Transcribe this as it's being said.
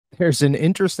There's an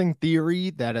interesting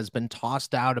theory that has been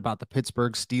tossed out about the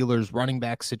Pittsburgh Steelers running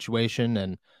back situation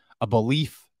and a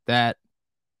belief that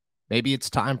maybe it's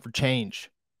time for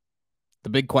change. The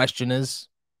big question is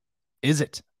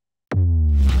it?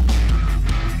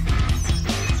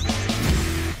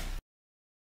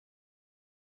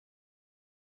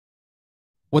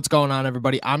 What's going on,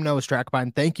 everybody? I'm Noah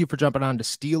Strackbine. Thank you for jumping on to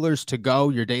Steelers to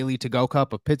Go, your daily to-go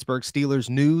cup of Pittsburgh Steelers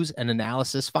news and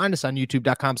analysis. Find us on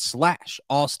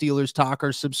youtube.com/all Steelers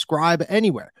talkers. Subscribe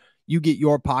anywhere you get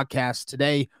your podcast.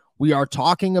 Today, we are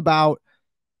talking about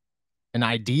an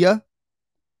idea,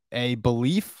 a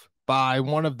belief by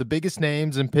one of the biggest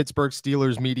names in Pittsburgh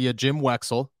Steelers media, Jim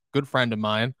Wexell, good friend of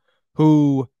mine,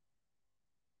 who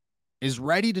is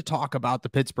ready to talk about the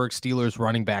Pittsburgh Steelers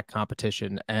running back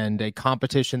competition and a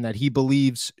competition that he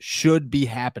believes should be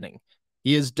happening.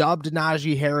 He has dubbed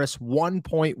Najee Harris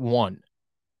 1.1.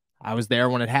 I was there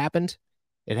when it happened.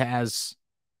 It has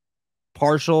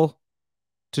partial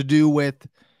to do with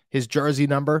his jersey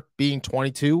number being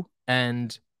 22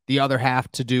 and the other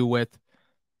half to do with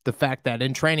the fact that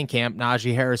in training camp,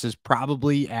 Najee Harris has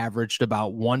probably averaged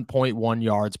about 1.1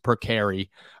 yards per carry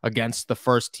against the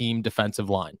first team defensive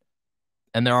line.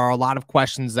 And there are a lot of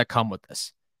questions that come with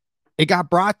this. It got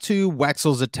brought to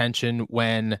Wexell's attention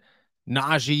when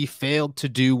Najee failed to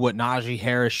do what Najee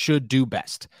Harris should do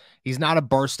best. He's not a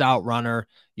burst out runner.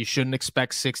 You shouldn't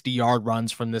expect 60-yard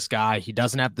runs from this guy. He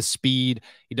doesn't have the speed.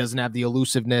 He doesn't have the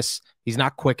elusiveness. He's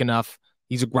not quick enough.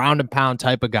 He's a ground and pound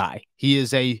type of guy. He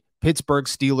is a Pittsburgh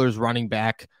Steelers running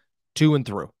back through and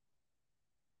through.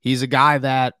 He's a guy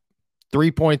that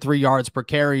 3.3 yards per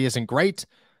carry isn't great,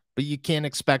 but you can't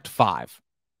expect 5.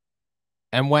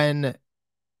 And when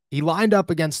he lined up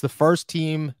against the first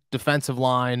team defensive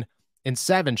line in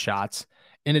 7 shots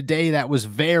in a day that was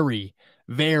very,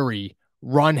 very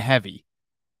run heavy,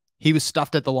 he was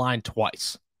stuffed at the line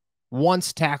twice.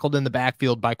 Once tackled in the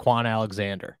backfield by Quan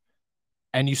Alexander.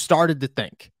 And you started to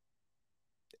think,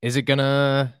 is it going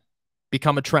to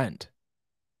become a trend?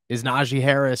 Is Najee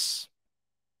Harris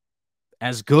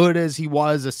as good as he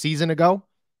was a season ago?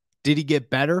 Did he get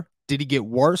better? Did he get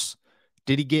worse?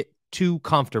 Did he get too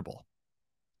comfortable?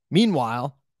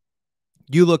 Meanwhile,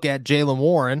 you look at Jaylen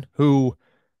Warren, who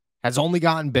has only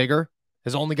gotten bigger,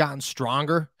 has only gotten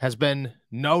stronger, has been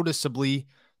noticeably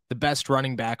the best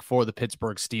running back for the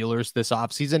Pittsburgh Steelers this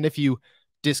offseason. If you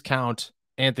discount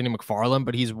Anthony McFarland,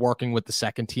 but he's working with the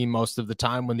second team most of the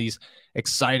time when these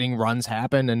exciting runs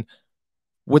happen. And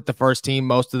with the first team,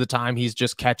 most of the time, he's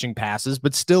just catching passes,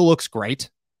 but still looks great.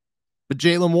 But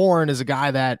Jaylen Warren is a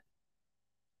guy that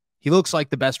he looks like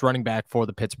the best running back for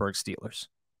the Pittsburgh Steelers.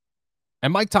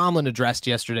 And Mike Tomlin addressed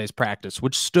yesterday's practice,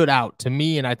 which stood out to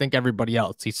me and I think everybody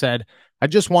else. He said, I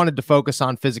just wanted to focus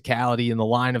on physicality in the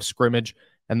line of scrimmage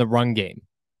and the run game.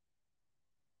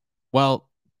 Well,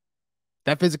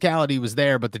 that physicality was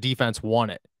there, but the defense won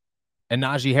it. And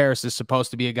Najee Harris is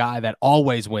supposed to be a guy that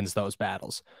always wins those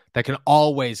battles, that can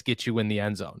always get you in the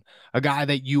end zone, a guy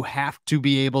that you have to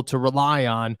be able to rely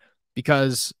on.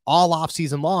 Because all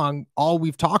offseason long, all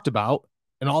we've talked about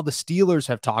and all the Steelers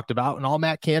have talked about and all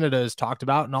Matt Canada has talked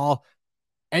about and all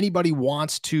anybody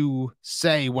wants to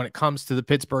say when it comes to the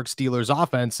Pittsburgh Steelers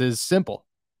offense is simple.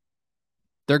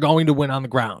 They're going to win on the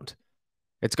ground.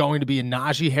 It's going to be a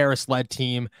Najee Harris-led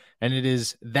team, and it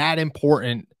is that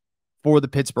important for the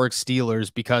Pittsburgh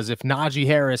Steelers because if Najee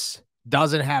Harris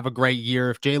doesn't have a great year,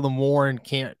 if Jaylen Warren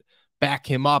can't back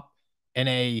him up in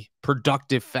a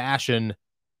productive fashion,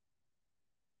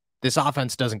 this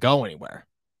offense doesn't go anywhere.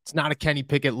 It's not a Kenny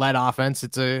Pickett-led offense.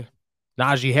 It's a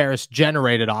Najee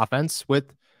Harris-generated offense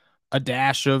with a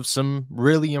dash of some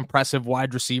really impressive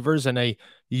wide receivers and a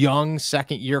young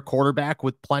second-year quarterback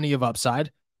with plenty of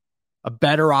upside, a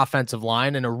better offensive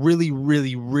line, and a really,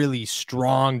 really, really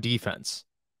strong defense.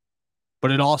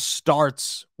 But it all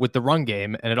starts with the run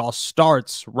game, and it all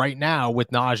starts right now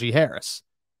with Najee Harris.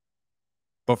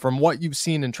 But from what you've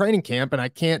seen in training camp, and I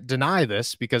can't deny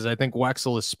this because I think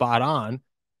Wexell is spot on,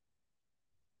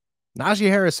 Najee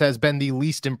Harris has been the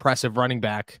least impressive running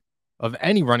back of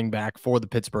any running back for the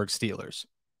Pittsburgh Steelers.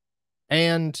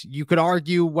 And you could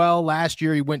argue, well, last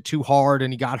year he went too hard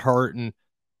and he got hurt, and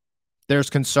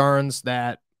there's concerns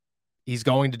that he's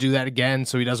going to do that again,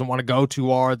 so he doesn't want to go too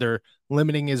hard. They're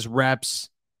limiting his reps.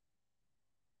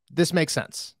 This makes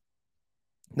sense.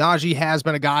 Najee has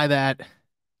been a guy that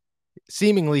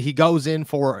seemingly he goes in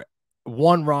for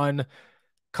one run,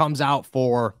 comes out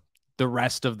for the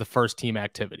rest of the first team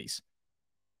activities.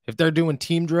 If they're doing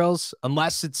team drills,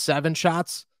 unless it's 7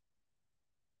 shots,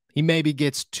 he maybe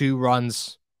gets 2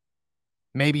 runs,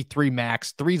 maybe 3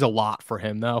 max. 3's a lot for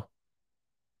him, though.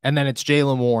 And then it's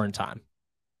Jaylen Warren time.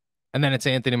 And then it's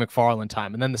Anthony McFarland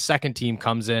time. And then the second team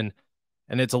comes in,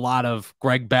 and it's a lot of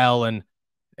Greg Bell and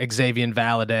Xavier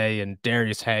Valade and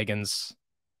Darius Hagens.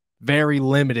 Very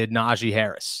limited Najee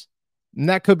Harris. And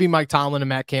that could be Mike Tomlin and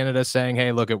Matt Canada saying,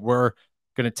 hey, look, we're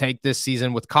going to take this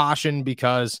season with caution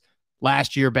because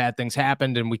last year bad things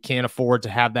happened and we can't afford to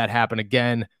have that happen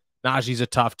again. Najee's a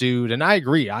tough dude. And I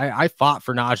agree. I fought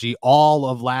for Najee all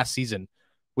of last season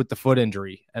with the foot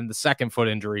injury and the second foot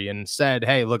injury and said,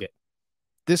 hey, look,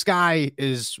 this guy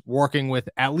is working with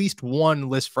at least one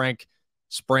Lisfranc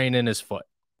sprain in his foot,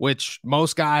 which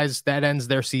most guys, that ends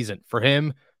their season. For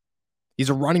him, he's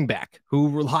a running back who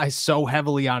relies so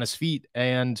heavily on his feet,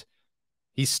 and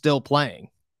he's still playing.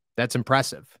 That's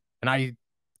impressive. And I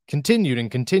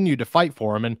continued to fight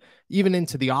for him. And even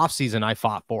into the offseason, I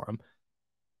fought for him.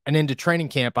 And into training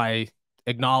camp, I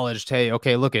acknowledged, hey,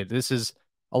 okay, look, this is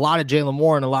a lot of Jaylen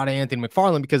Warren, a lot of Anthony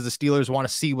McFarland, because the Steelers want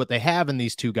to see what they have in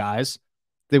these two guys.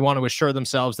 They want to assure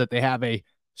themselves that they have a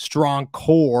strong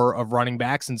core of running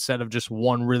backs instead of just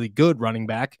one really good running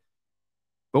back.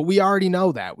 But we already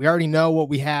know that. We already know what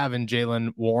we have in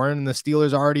Jaylen Warren, and the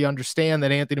Steelers already understand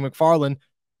that Anthony McFarland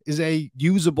is a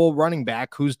usable running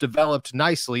back who's developed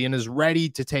nicely and is ready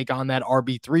to take on that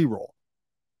RB3 role.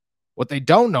 What they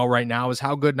don't know right now is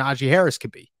how good Najee Harris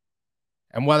could be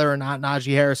and whether or not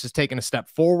Najee Harris has taken a step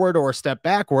forward or a step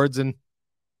backwards. And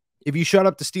if you shut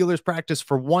up the Steelers practice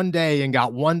for one day and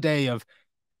got 1 day of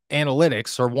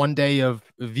analytics or 1 day of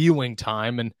viewing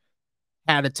time and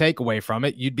had a takeaway from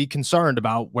it, you'd be concerned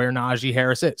about where Najee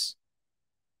Harris is.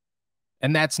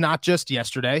 And that's not just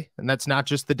yesterday, and that's not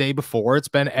just the day before. It's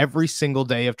been every single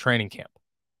day of training camp.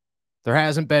 There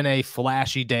hasn't been a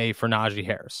flashy day for Najee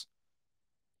Harris.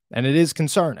 And it is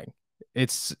concerning.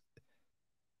 It's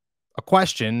a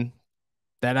question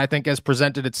that I think has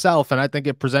presented itself, and I think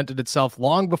it presented itself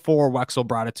long before Wexel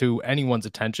brought it to anyone's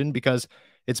attention, because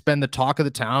it's been the talk of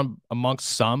the town amongst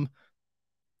some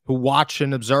who watch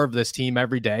and observe this team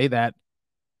every day that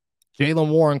Jaylen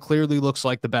Warren clearly looks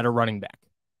like the better running back.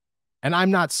 And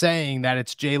I'm not saying that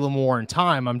it's Jaylen Warren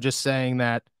time. I'm just saying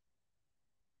that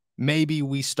maybe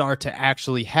we start to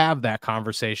actually have that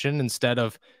conversation instead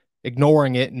of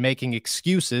ignoring it and making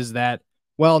excuses that,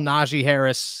 well, Najee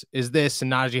Harris is this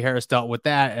and Najee Harris dealt with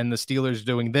that, and the Steelers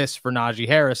doing this for Najee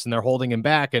Harris and they're holding him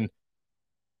back. And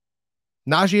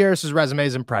Najee Harris's resume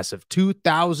is impressive.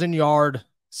 2,000-yard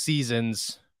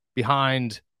seasons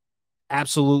behind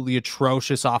absolutely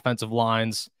atrocious offensive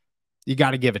lines. You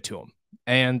got to give it to him.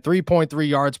 And 3.3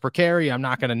 yards per carry, I'm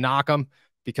not going to knock him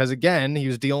because, again, he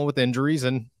was dealing with injuries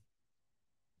and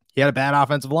he had a bad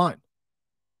offensive line.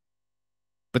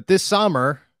 But this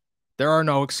summer, there are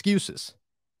no excuses.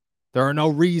 There are no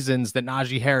reasons that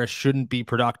Najee Harris shouldn't be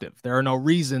productive. There are no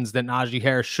reasons that Najee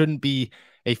Harris shouldn't be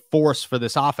a force for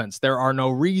this offense. There are no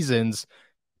reasons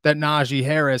that Najee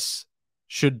Harris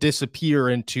should disappear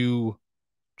into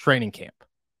training camp.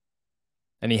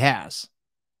 And he has.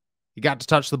 He got to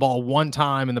touch the ball one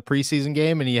time in the preseason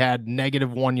game, and he had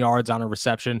 -1 yards on a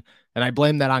reception. And I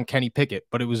blame that on Kenny Pickett.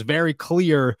 But it was very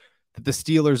clear that the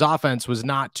Steelers' offense was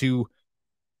not to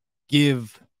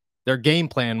their game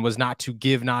plan was not to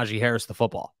give Najee Harris the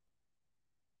football.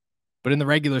 But in the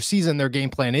regular season, their game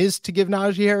plan is to give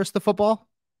Najee Harris the football?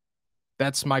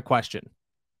 That's my question.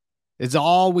 It's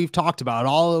all we've talked about,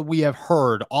 all we have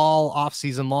heard all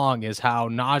offseason long is how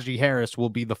Najee Harris will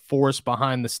be the force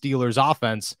behind the Steelers'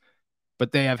 offense,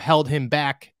 but they have held him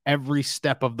back every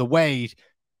step of the way,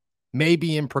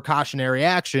 maybe in precautionary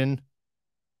action,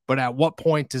 but at what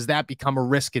point does that become a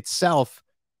risk itself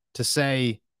to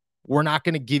say, we're not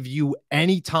going to give you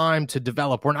any time to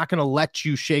develop. We're not going to let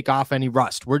you shake off any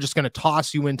rust. We're just going to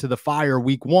toss you into the fire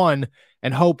week 1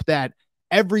 and hope that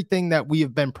everything that we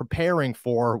have been preparing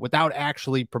for without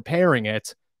actually preparing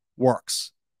it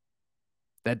works.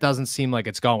 That doesn't seem like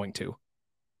it's going to.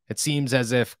 It seems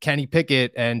as if Kenny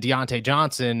Pickett and Deontay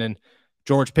Johnson and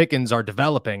George Pickens are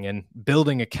developing and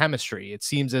building a chemistry. It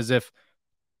seems as if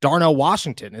Darnell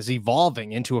Washington is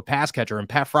evolving into a pass catcher and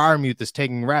Pat Freiermuth is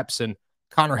taking reps and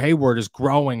Connor Hayward is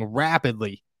growing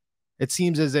rapidly. It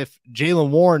seems as if Jaylen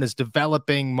Warren is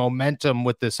developing momentum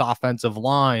with this offensive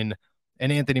line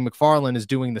and Anthony McFarland is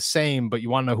doing the same, but you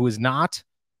want to know who is not?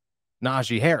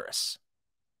 Najee Harris.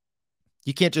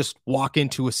 You can't just walk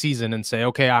into a season and say,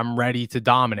 okay, I'm ready to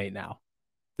dominate now.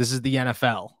 This is the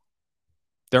NFL.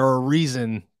 There are a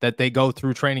reason that they go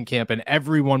through training camp and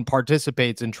everyone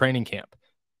participates in training camp.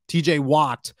 TJ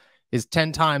Watt is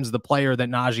 10 times the player that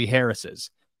Najee Harris is.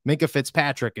 Minkah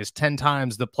Fitzpatrick is 10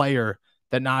 times the player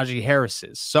that Najee Harris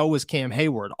is. So is Cam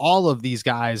Hayward. All of these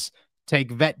guys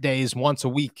take vet days once a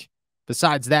week.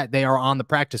 Besides that, they are on the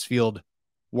practice field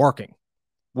working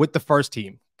with the first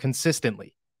team,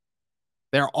 consistently.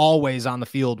 They're always on the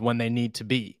field when they need to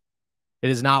be. It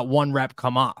is not one rep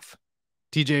come off.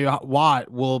 TJ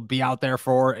Watt will be out there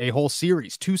for a whole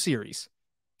series, 2 series.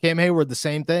 Cam Hayward, the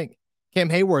same thing. Cam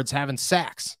Hayward's having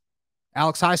sacks.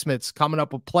 Alex Highsmith's coming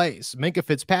up with plays. Minkah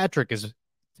Fitzpatrick is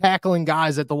tackling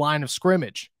guys at the line of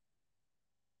scrimmage.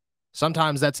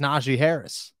 Sometimes that's Najee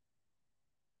Harris.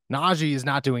 Najee is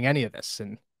not doing any of this,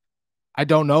 and I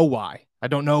don't know why. I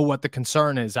don't know what the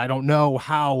concern is. I don't know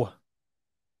how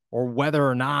or whether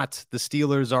or not the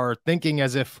Steelers are thinking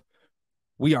as if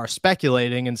we are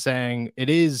speculating and saying it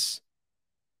is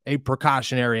a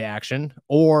precautionary action,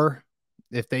 or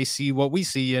if they see what we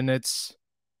see and it's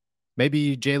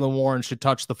maybe Jaylen Warren should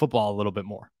touch the football a little bit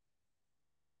more.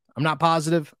 I'm not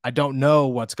positive. I don't know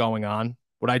what's going on.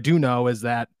 What I do know is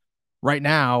that right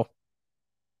now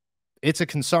it's a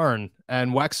concern,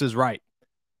 and Wex is right.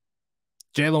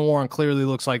 Jaylen Warren clearly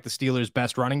looks like the Steelers'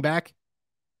 best running back,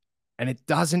 and it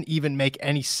doesn't even make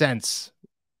any sense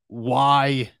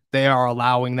why they are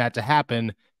allowing that to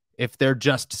happen if they're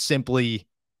just simply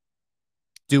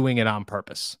doing it on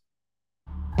purpose.